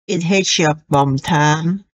It hedgehog bomb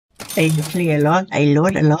time. I play a lot. I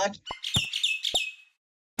load a lot.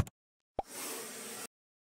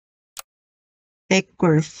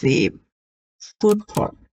 Aggressive food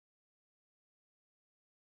pot.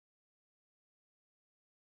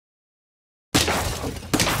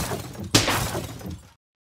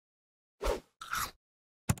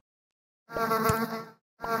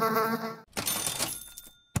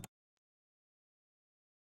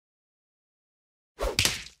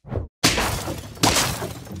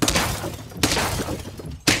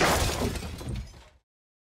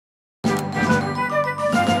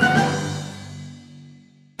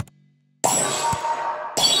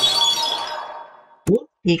 Wood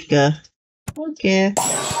picker. Okay.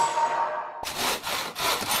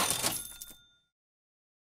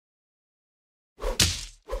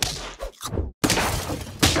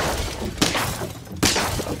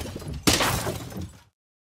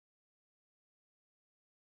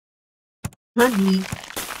 Honey.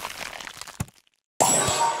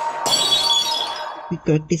 We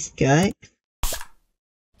got this guy.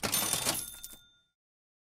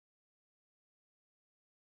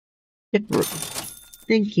 It worked.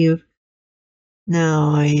 Thank you.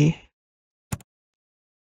 Now I.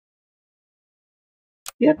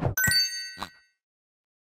 Yep.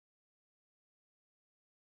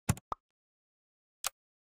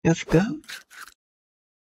 Let's go.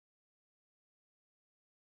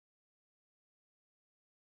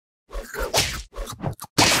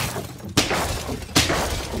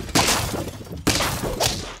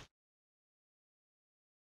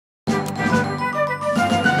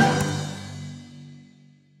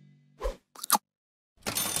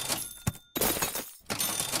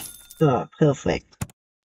 Oh, perfect.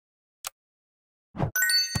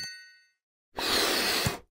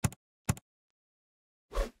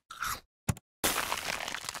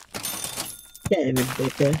 That even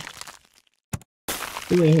better.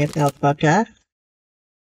 Do we have alpaca?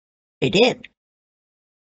 I did.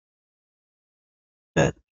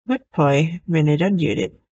 But what point when I don't use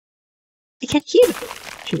it? I can hear it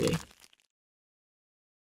actually.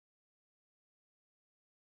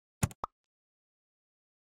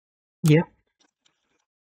 Yep.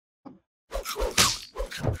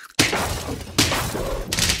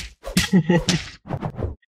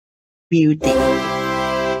 Beauty.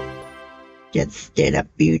 Just straight up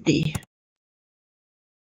beauty.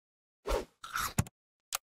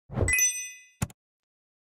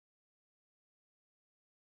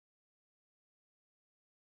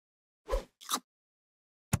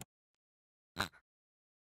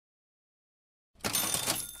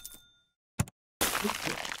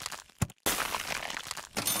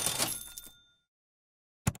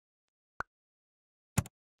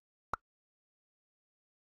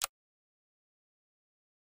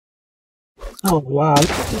 Oh wow, look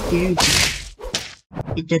at this beauty.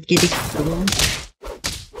 It's just getting strong.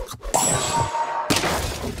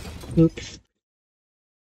 Oops.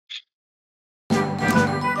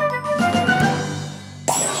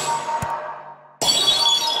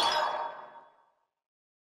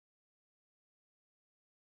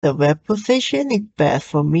 The web position is bad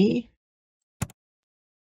for me.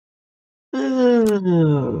 No,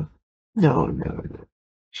 no, no.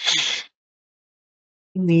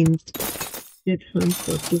 I mean, good hunt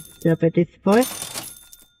for good stuff at this point.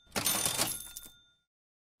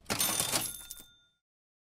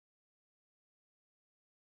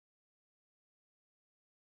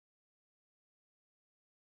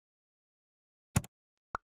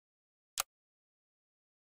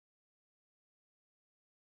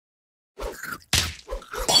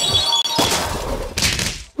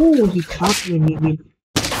 Oh, he caught me with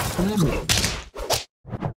damage.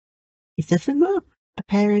 It doesn't work,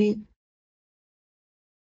 apparently.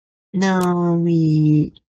 Now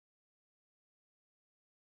we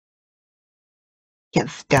can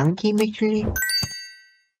skunk him actually.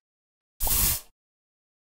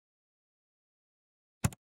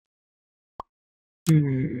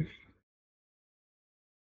 Hmm.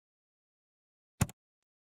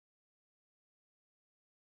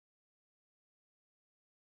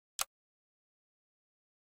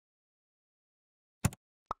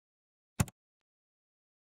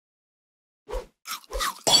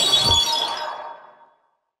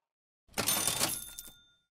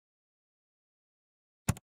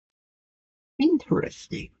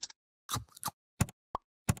 Interesting.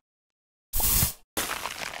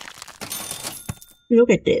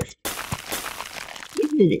 Look at this.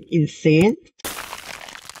 Isn't it insane?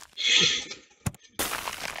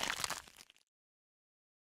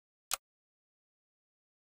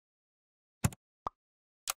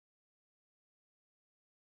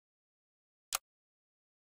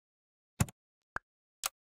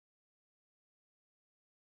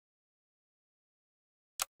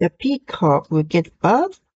 The peacock will get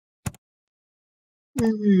buffed? I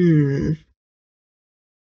mean,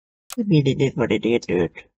 it is what it is,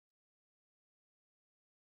 dude.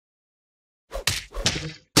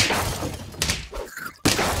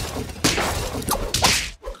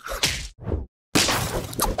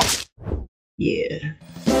 Yeah.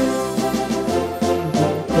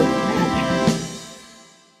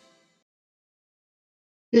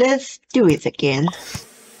 Let's do it again.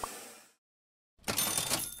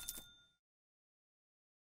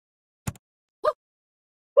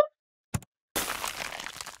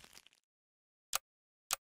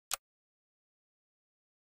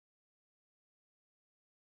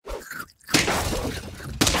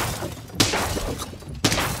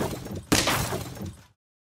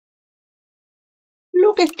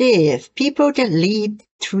 Look at this. People can lead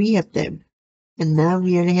 3 of them. And now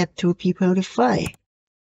we only have 2 people to fight.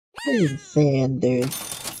 That's insane, dude.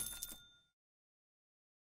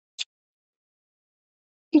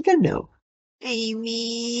 I don't know. I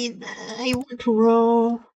mean, I want to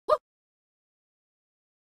roll.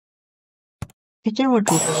 I don't want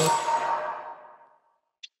to roll.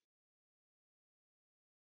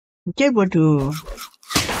 I just want to go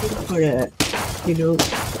for a,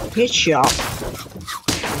 headshot.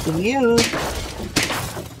 Something else.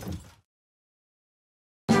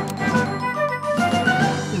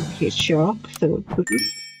 No headshot, so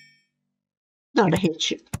not a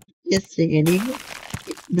headshot. Just saying it.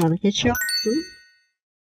 Not a headshot.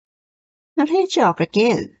 Not a headshot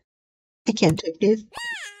again. I can't take this.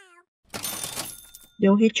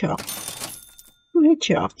 No headshot. No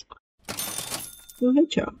headshot. No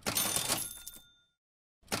headshot.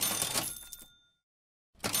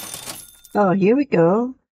 Oh, here we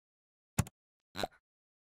go.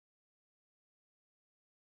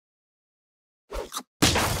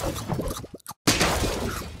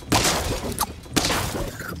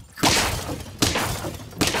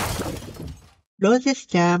 Blow this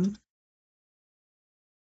time.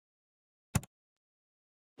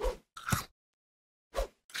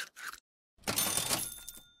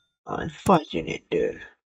 Unfortunate, dude.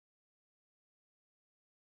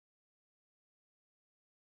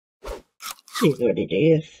 See what it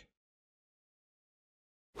is.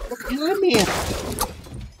 Come here.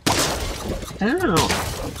 Ow.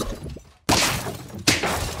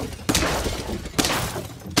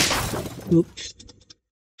 Oops.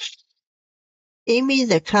 Amy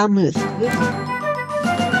the Camus.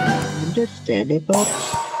 Understandable.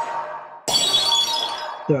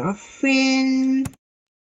 Girlfriend.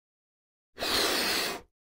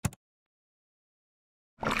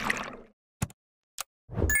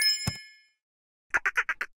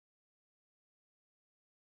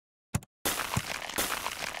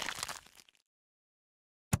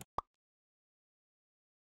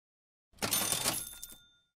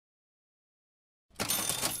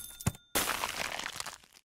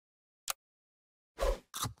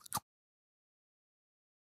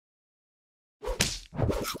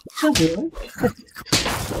 Hello.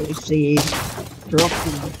 I see.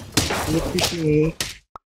 Dropping. Yesterday.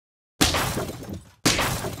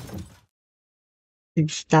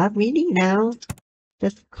 And start reading now.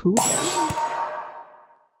 That's cool.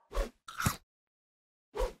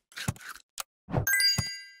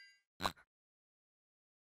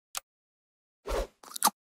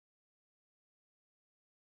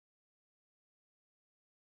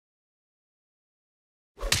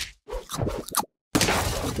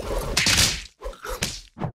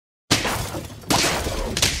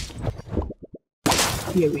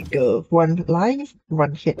 Here we go. 1 life,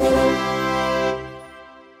 1 hit.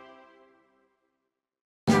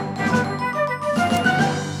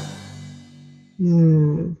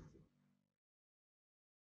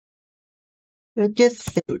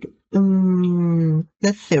 Just save.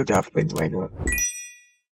 Let's save the offering right now.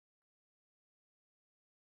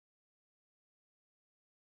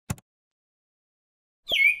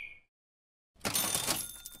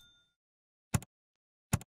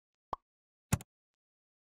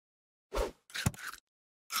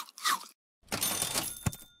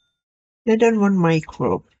 I don't want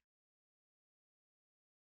micro.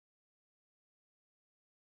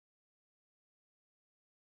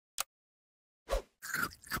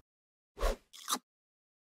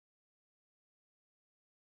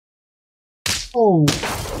 Oh,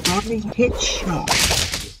 farming headshot.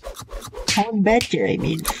 Farm better, I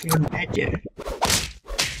mean, farm better.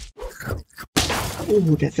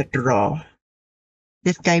 Oh, that's a draw.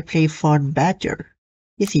 This guy play Fawn Badger.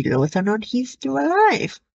 Is he lost or not? He's still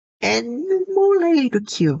alive. And more likely to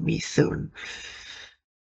kill me soon.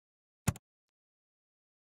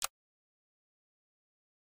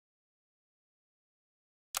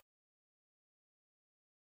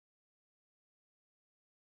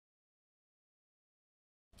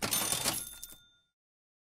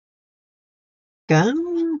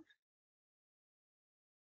 Come.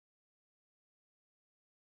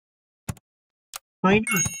 Why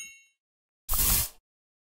not?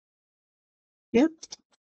 Yep.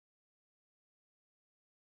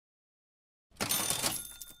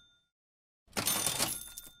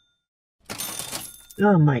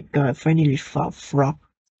 Oh my god, finally found frog.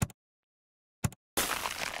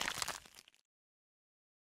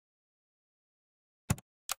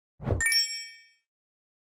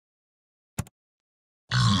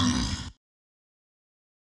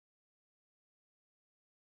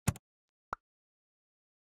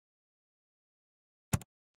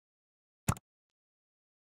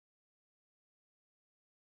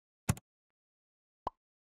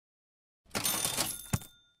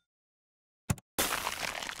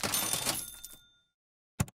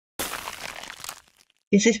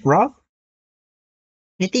 Is this rock?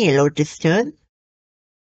 I think I load this turn.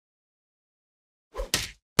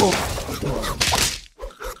 Oh.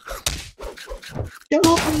 No!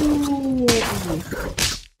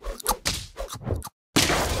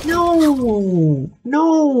 No!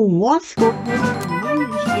 No! What's going on? Why did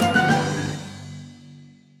she do that?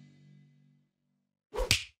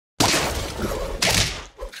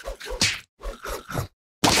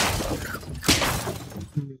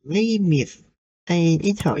 Really miss.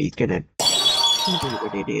 It's how you gonna do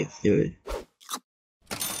what it is, dude.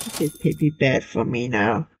 This is pretty bad for me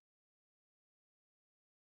now.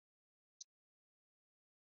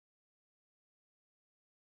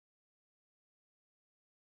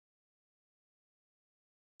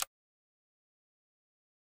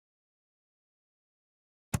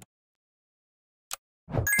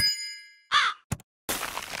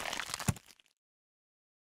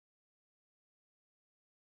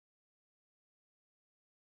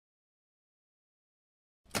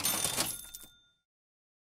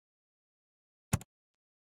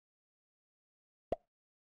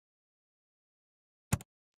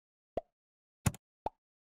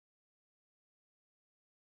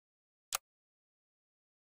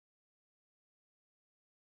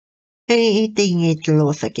 I think it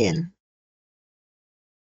lost again.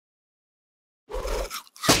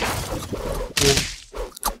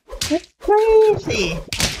 That's crazy!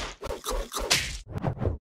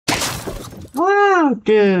 Wow,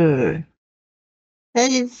 dude!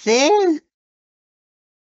 That's insane!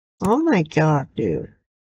 Oh my god, dude.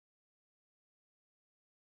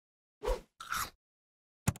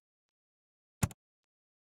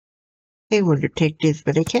 I want to take this,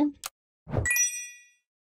 but I can't.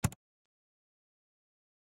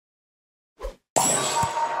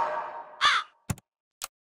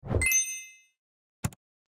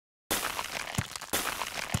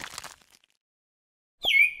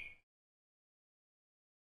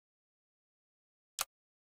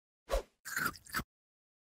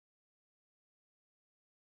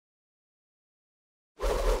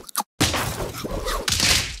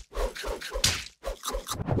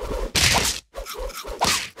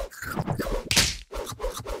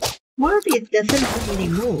 What? It doesn't work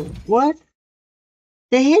anymore. What?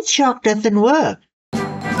 The hedgehog doesn't work. The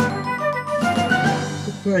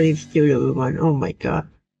bird is still the one. Oh my god.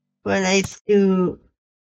 But I still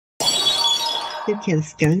can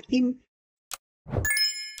skunk him.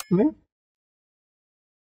 What?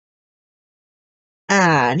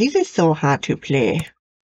 Ah, this is so hard to play.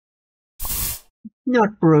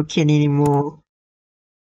 Not broken anymore.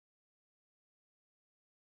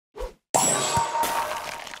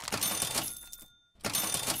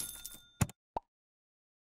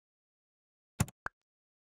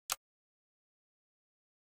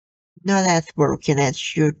 Not as broken as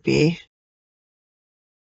should be.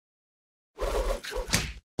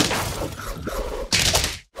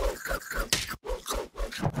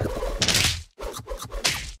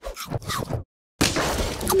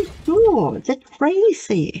 Oh, that's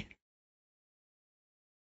crazy.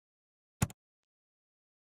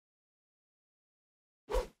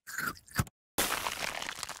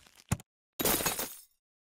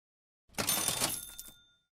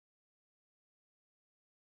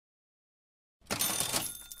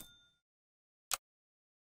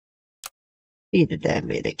 See the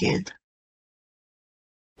damage again.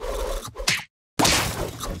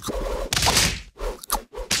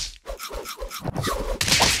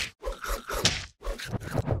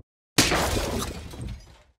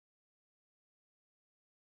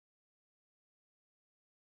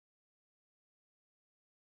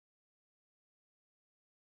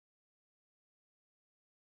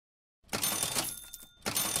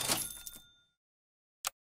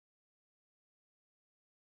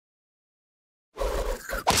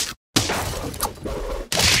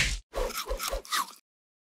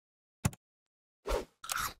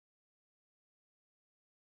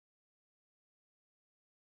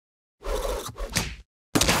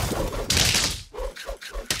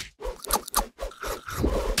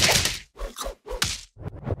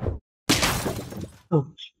 Oh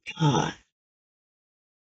my god.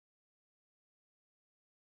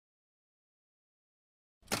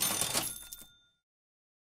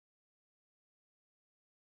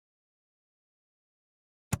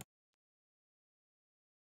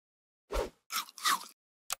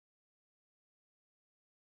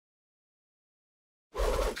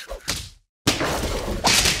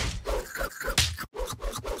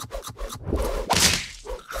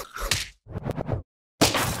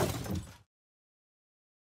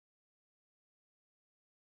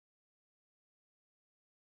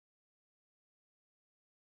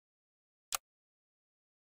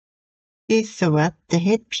 Please swap the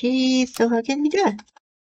headpiece so how can we do it?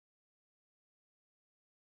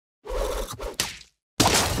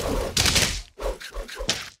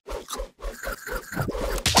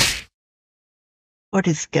 Oh,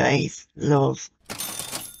 this guy is lost.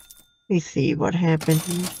 We see what happened.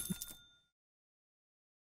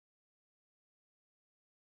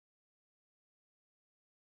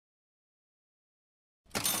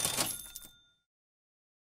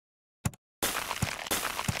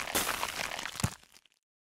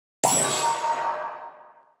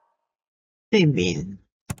 I mean,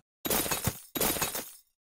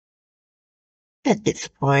 at this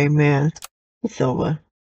point, man, it's over.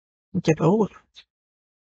 Get over.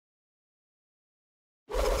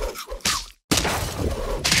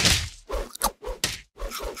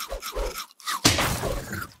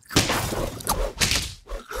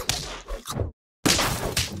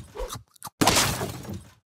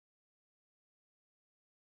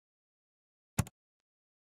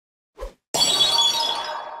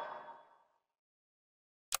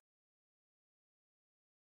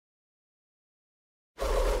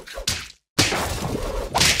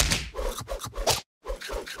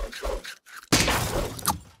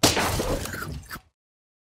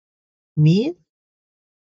 Me?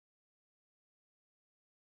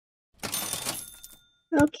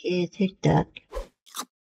 Okay, take that.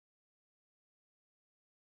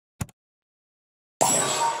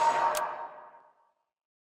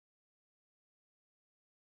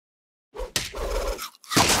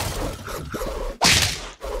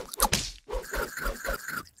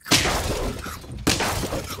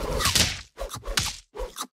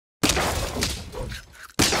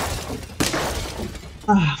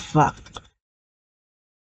 Ah, fuck.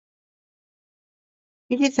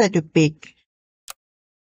 He decided to pick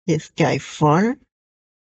this guy fun.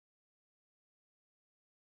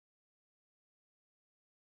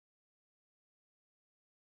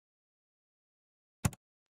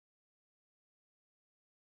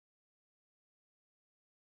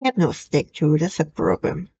 I have no stick to, that's a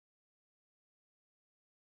problem.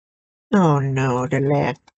 Oh no, the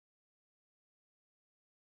lag.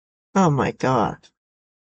 Oh my god.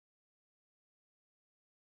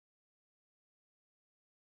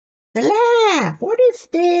 The lag! What is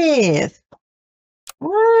this?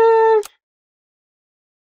 What?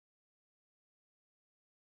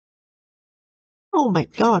 Oh my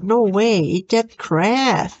god, no way, it just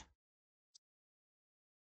crashed.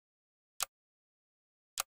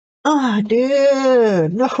 Oh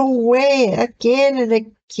dude, no way, again and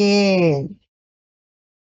again.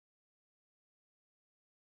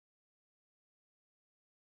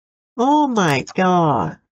 Oh my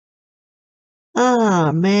god.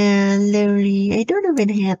 Ah man, literally, I don't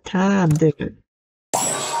even have time, dude.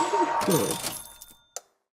 What is this?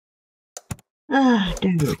 Ah,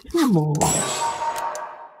 dude, come on.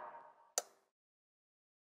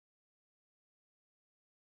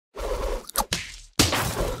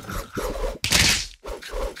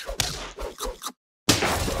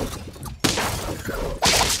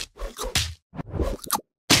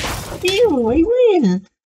 Ew, I win!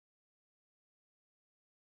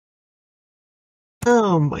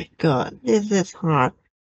 Oh my god, this is hard.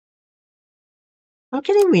 How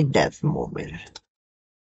can I win that moment?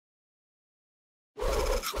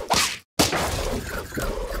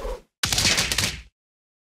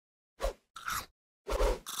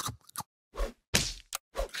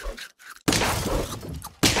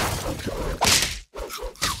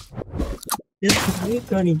 This is we're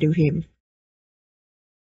gonna do him.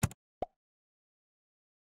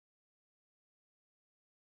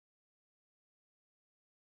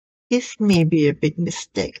 This may be a big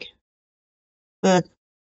mistake, but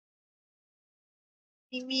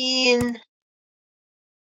I mean,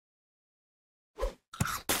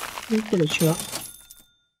 I'm pretty sure.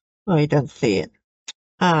 Oh, I don't see it.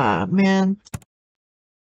 Ah, man.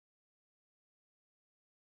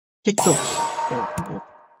 Just go.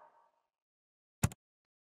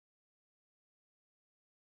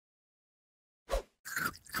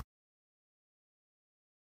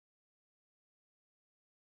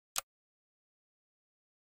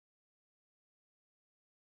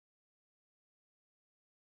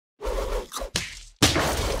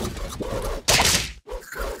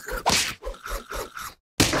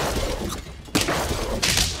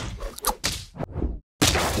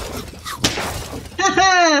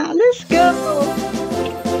 go!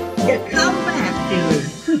 The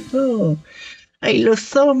comeback, dude! Oh, I lost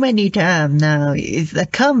so many times now. It's the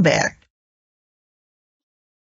comeback.